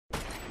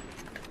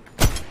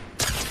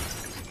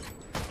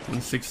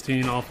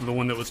116 off of the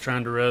one that was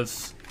trying to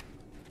res.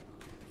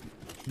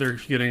 They're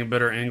getting a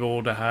better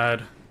angle to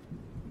hide.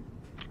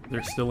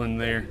 They're still in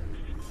there.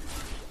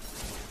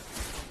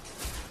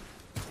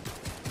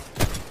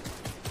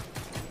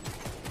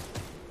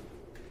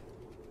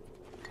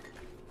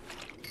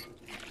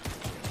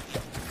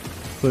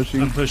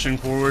 Pushing. I'm pushing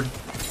forward.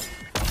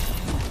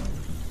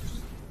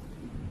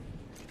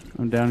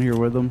 I'm down here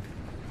with them.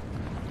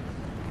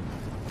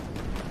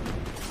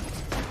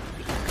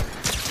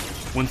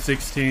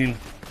 116.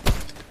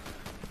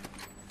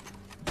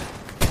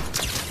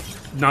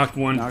 Knocked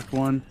one. Knocked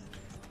one.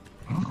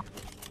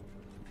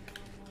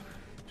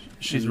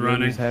 She's And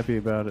running. He's happy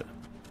about it.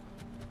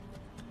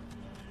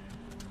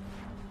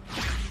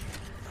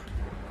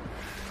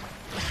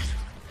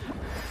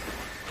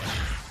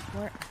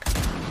 Where?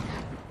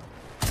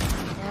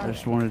 I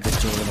just wanted to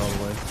kill it all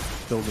the way.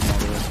 Killed them all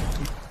the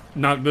way.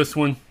 Knocked this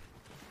one.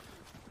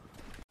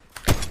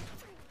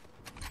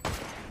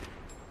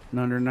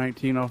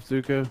 119 off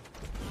Zuko.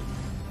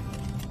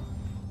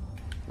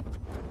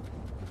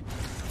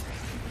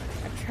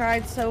 I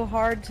tried so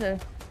hard to.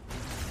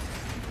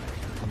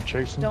 I'm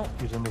chasing. Don't.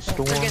 He's in the Don't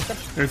storm. forget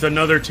the. There's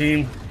another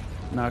team.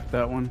 Knocked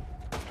that one.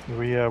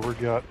 We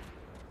got.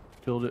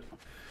 Killed it.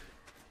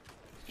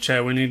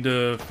 Chad, we need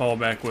to fall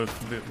back with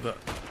the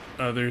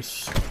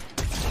others.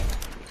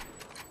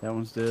 That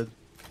one's dead.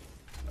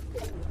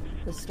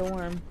 The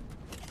storm.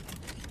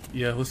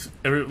 Yeah, let's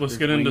There's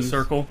get into wings.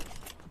 circle.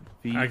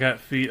 Feet. I got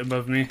feet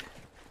above me.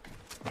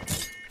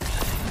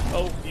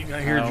 Oh, you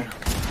got here. Ow.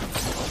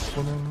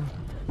 Swimming.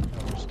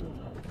 Understood.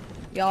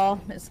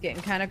 Y'all, it's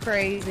getting kind of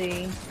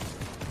crazy.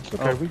 It's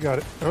okay, we got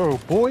it. Oh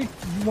boy,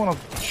 you want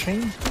to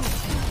change?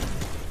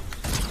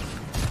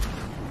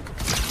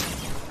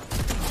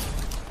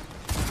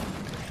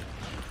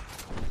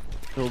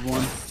 Killed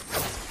one.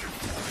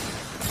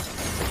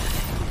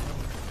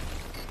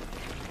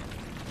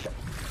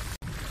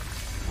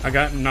 I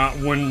got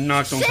one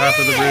knocked on top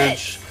of the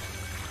bridge.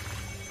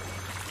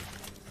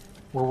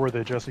 Where were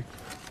they, Jesse?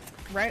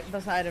 Right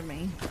beside of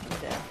me. I'm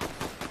dead.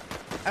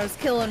 I was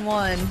killing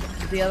one.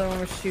 The other one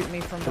was shooting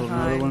me from Killed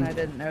another behind, one. and I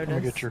didn't Let me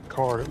notice. get your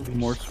card at least.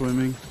 More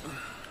swimming.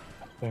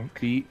 I think.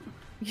 Feet.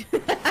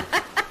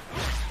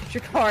 Get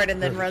your card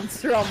and then runs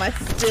through all my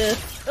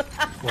stiff.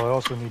 Well, I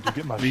also need to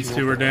get my. These shield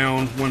two are out.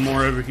 down. One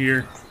more over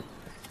here.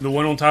 The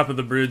one on top of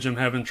the bridge, I'm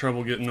having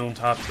trouble getting on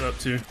top up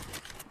to.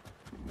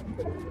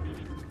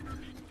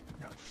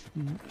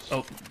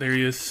 Oh, there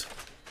he is.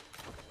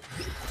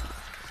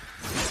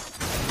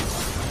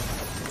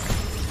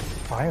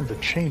 I am the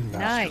chain master.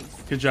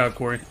 Nice. Good job,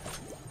 Corey.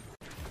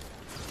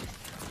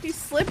 He's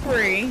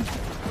slippery.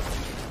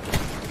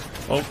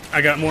 Oh,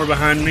 I got more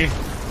behind me.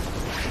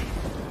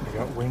 I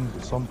got wings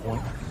at some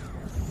point.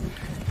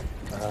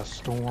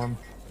 Storm.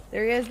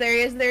 There he is. There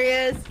he is. There he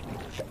is.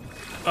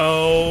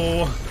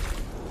 Oh.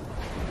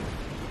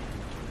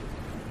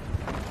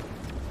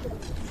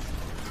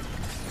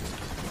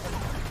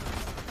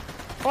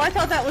 Oh, I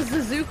thought that was the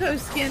Zuko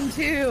skin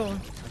too.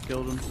 I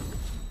killed him.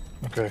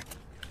 Okay.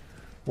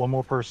 One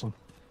more person.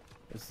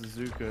 It's the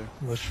Zuko.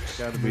 Let's just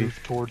Gotta be. move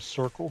towards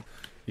circle.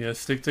 Yeah,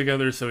 stick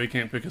together so he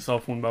can't pick us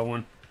off one by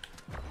one.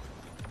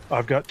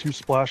 I've got 2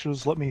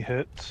 splashes. Let me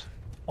hit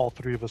all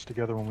 3 of us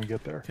together when we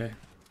get there. Okay.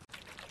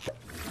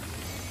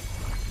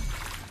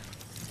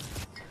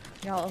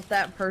 Y'all, if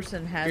that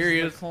person has Here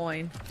he the is.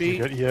 coin.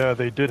 Feet. Yeah,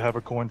 they did have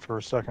a coin for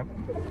a second.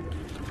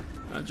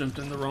 I jumped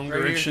in the wrong Right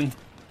here. direction.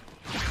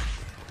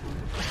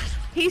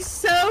 He's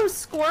so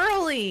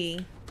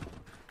squirrely.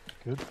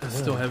 Good. I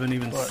still haven't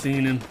even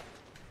seen him.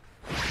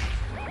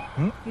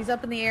 He's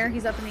up in the air.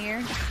 He's up in the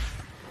air.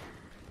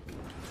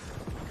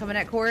 Coming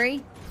at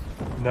Corey.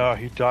 No,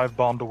 he dive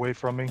bombed away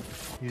from me.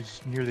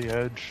 He's near the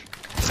edge.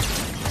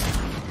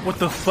 What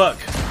the fuck?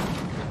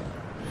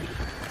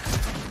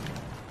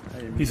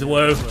 He's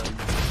low.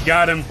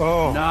 Got him.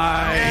 Oh,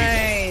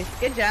 Nice. Nice.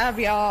 Good job,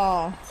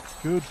 y'all.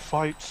 good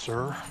fight,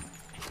 sir.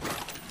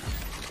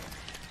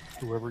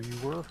 Whoever you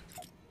were.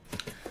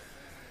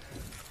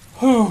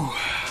 Whew.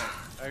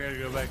 I gotta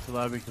go back to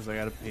lobby because I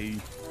gotta pee.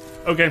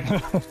 Okay.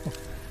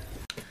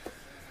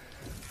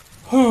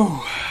 Whew.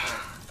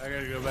 I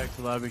gotta go back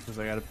to lobby because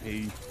I gotta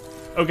pee.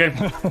 Okay.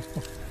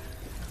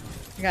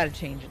 I gotta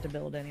change it to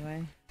build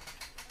anyway.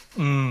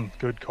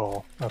 Good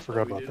call. I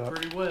forgot We about did that.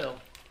 pretty well.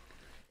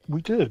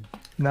 We did.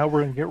 Now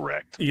we're gonna get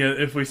wrecked. Yeah,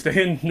 if we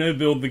stay in no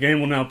build, the game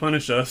will now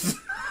punish us.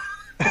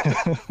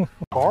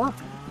 Car?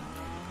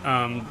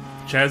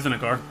 Chad's in a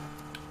car.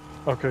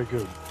 Okay,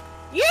 good.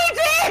 You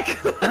dick!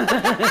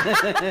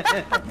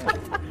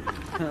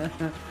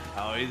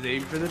 Always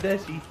aim for the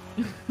Deshi.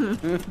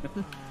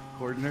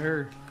 According to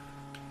her.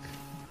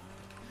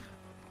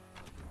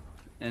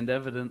 And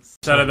evidence.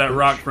 It's out of that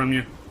rock from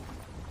you.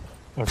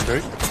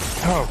 Okay.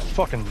 Oh,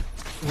 fucking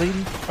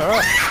lady.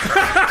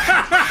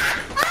 Ah.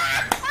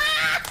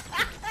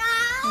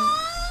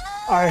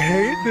 I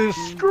hate this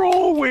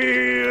scroll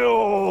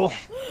wheel.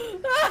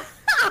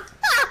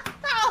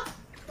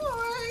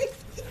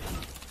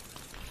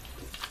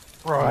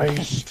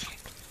 Christ.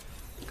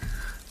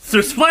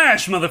 So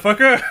splash,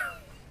 motherfucker!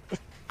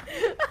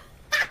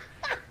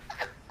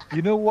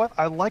 You know what?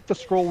 I like the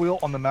scroll wheel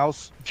on the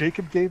mouse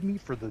Jacob gave me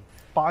for the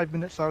 5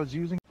 minutes I was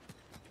using.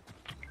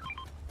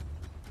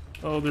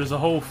 Oh, there's a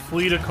whole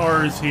fleet of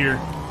cars here.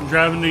 I'm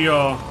driving to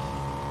y'all.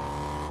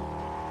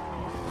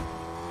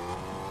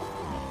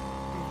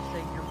 You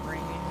say you're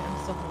bringing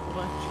us a whole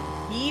bunch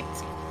of heat?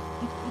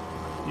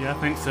 Yeah, I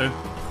think so.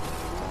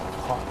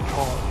 Hot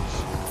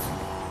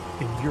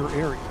cars in your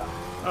area.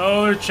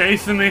 Oh, they're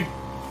chasing me.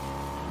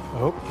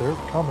 Oh, they're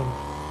coming.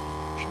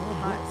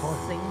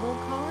 Hot single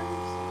cars?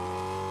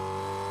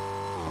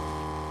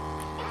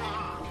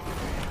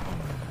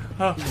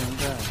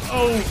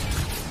 Oh,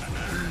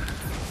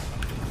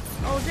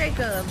 Oh,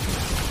 Jacob.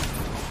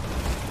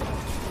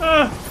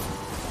 uh,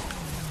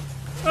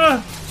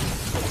 uh,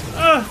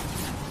 uh,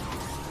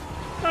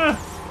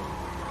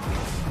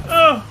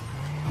 uh,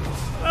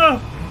 uh.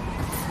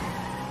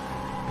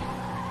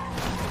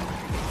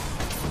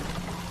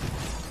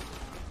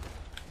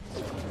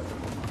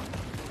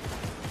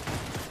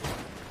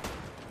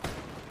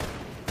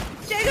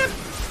 Jacob,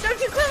 don't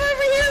you come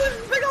over here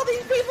and bring all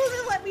these people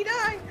and let me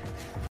die.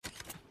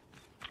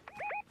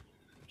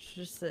 It's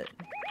just that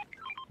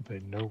They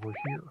know we're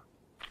here.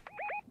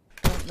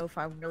 I don't know if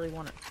I really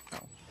want to.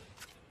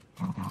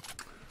 Oh.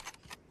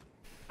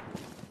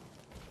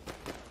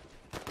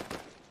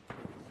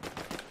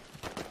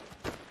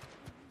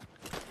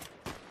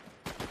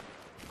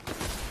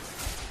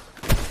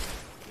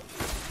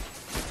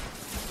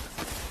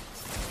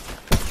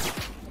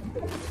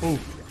 Ooh.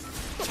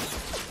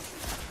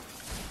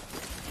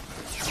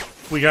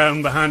 We got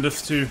him behind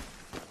us too.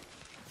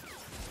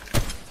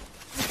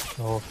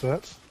 Oh, if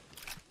that's...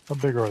 How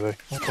big are they?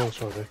 How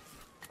close are they?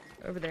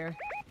 Over there.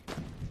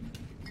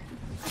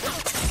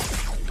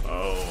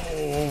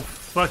 Oh,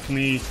 fuck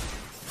me.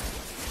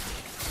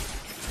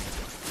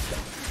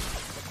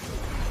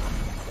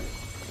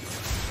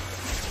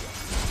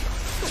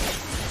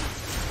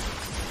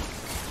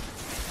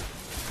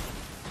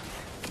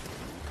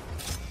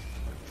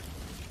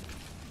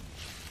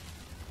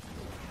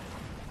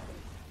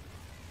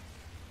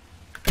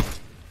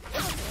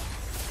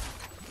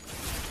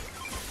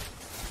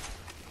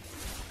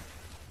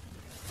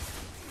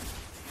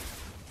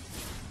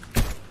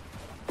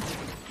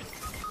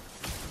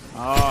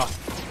 Ah.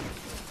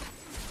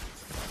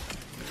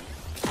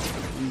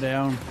 I'm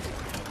down.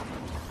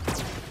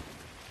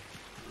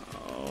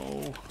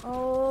 Oh,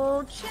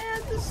 Oh,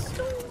 Chad, the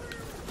storm.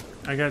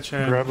 I got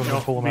Chad. Grab him and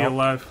Y'all pull him be out.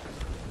 alive.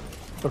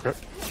 Okay.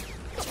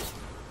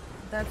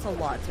 That's a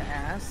lot to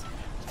ask.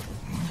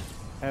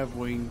 Have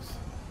wings.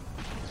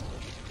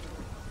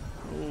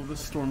 Oh, this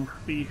storm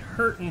be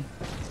hurting.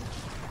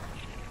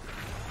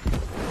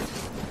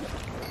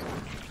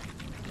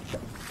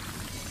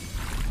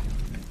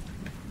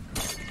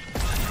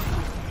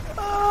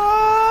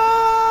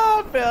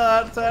 Oh, I fell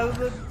outside of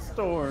the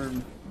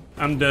storm.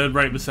 I'm dead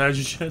right beside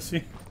you,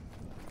 Jesse.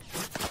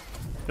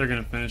 They're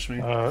gonna finish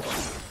me. I'm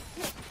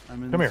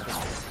in Come the here.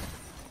 storm.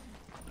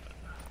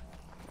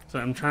 So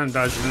I'm trying to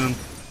dodge them.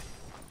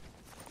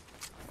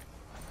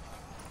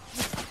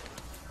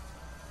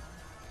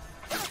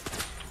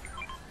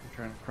 I'm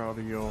trying to crawl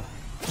to you.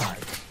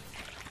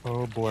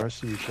 Oh boy, I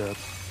see you, Chad.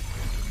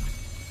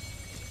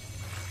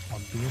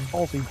 I'm being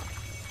ballsy.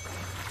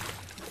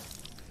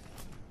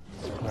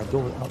 Can I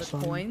build it The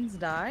outside? coins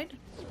died?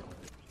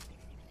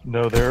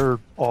 No, they're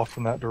off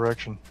in that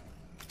direction.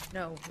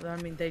 No, I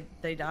mean,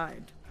 they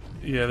died.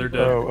 Yeah, they're dead.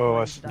 Oh, I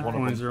Coins see died. one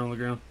of Coins them. are on the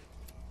ground.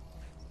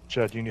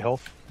 Chad, do you need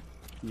health?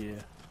 Yeah.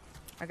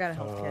 I got a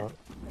health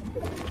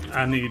kit.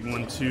 I need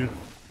one too.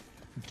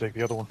 Take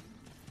the other one.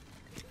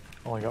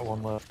 Only got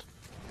one left.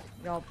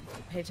 Y'all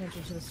pay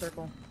attention to the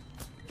circle.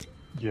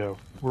 Yeah,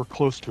 we're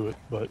close to it,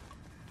 but...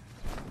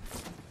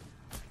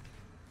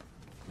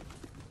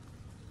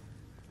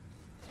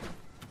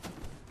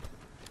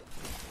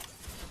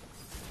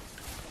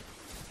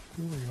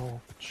 Who are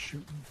y'all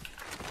shooting?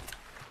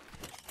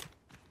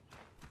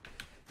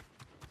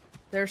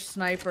 Their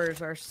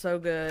snipers are so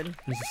good.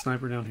 There's a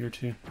sniper down here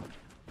too.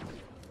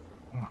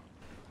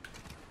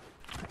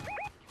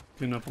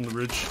 Getting up on the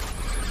ridge.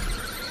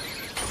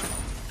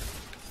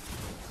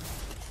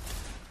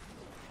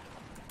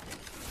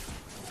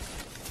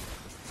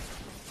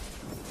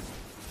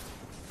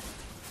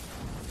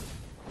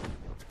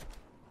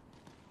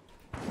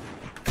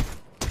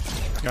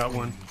 Got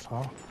one.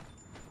 Huh?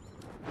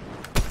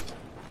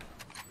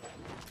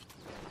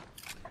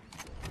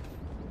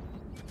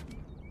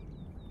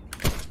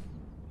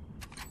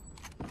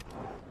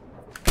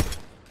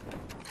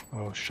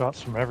 Oh,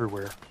 shots from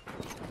everywhere.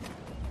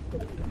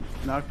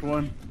 Knocked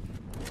one.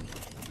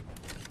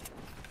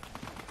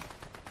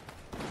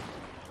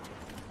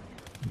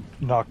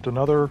 Knocked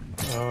another.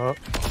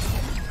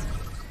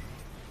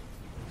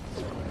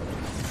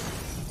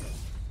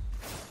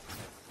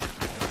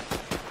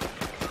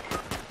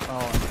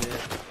 Oh, I'm dead.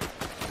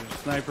 There's a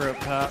sniper up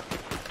top.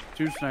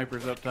 Two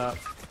snipers up top.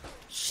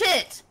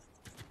 Shit!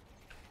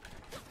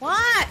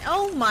 What?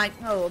 Oh my.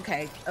 Oh,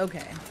 okay.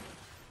 Okay.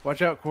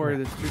 Watch out, Corey.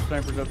 There's two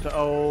snipers up top.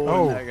 Oh,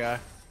 Oh. and that guy.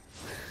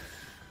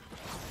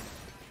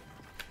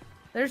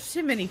 There's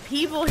too many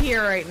people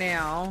here right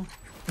now.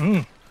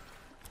 Mm.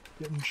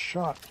 Getting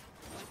shot.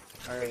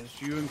 Alright,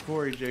 it's you and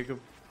Corey, Jacob.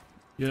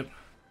 Yep.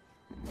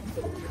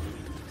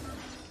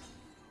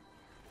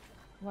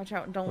 Watch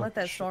out! Don't Oh, let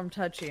that shit. storm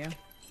touch you,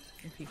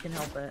 if you can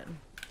help it.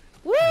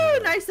 Woo!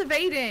 Nice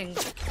evading.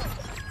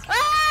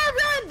 Ah,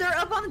 run! They're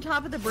up on the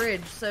top of the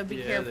bridge, so be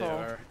Yeah, careful. they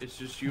are. It's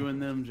just you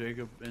and them,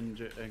 Jacob and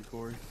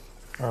Corey.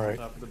 All right,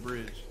 Top of the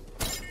bridge.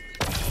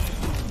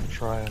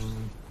 try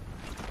and.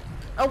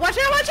 Oh, watch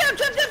out! Watch out! Jump!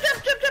 Jump!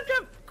 Jump! Jump! Jump!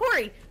 Jump!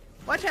 Corey,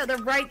 watch out! They're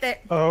right there.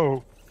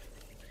 Oh,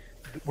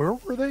 where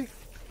were they?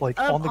 Like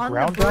Up on the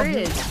ground down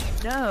bridge. here?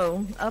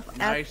 No, up at.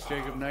 Nice,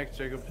 Jacob. Nice,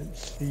 Jacob. Didn't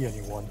see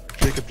anyone.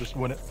 Jacob just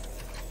win it.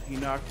 He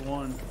knocked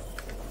one.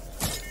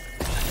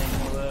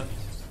 One more left.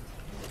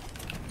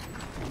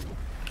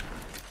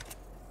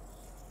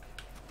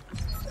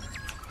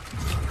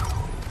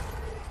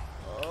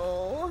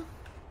 Oh.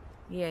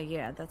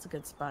 Yeah, that's a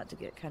good spot to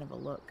get kind of a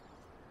look.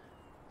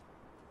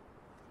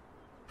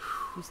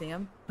 You see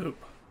him? Nope.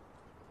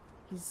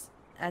 He's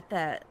at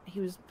that. He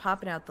was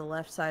popping out the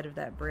left side of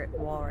that brick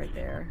wall right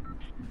there.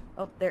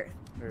 Oh, there.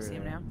 You see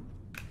him now?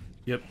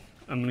 Yep.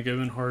 I'm gonna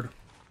go in hard.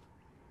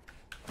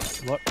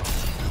 What?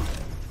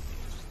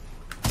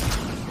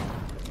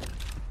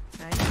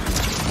 Nice.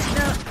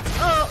 No.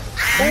 Oh.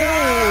 Oh!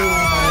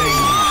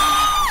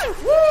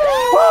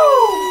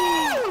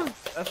 Woo!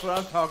 That's what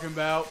I'm talking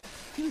about.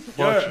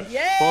 Watch it.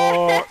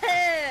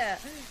 Yeah!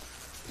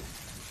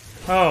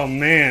 Oh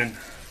man.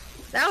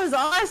 That was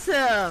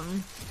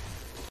awesome.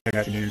 I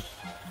got you.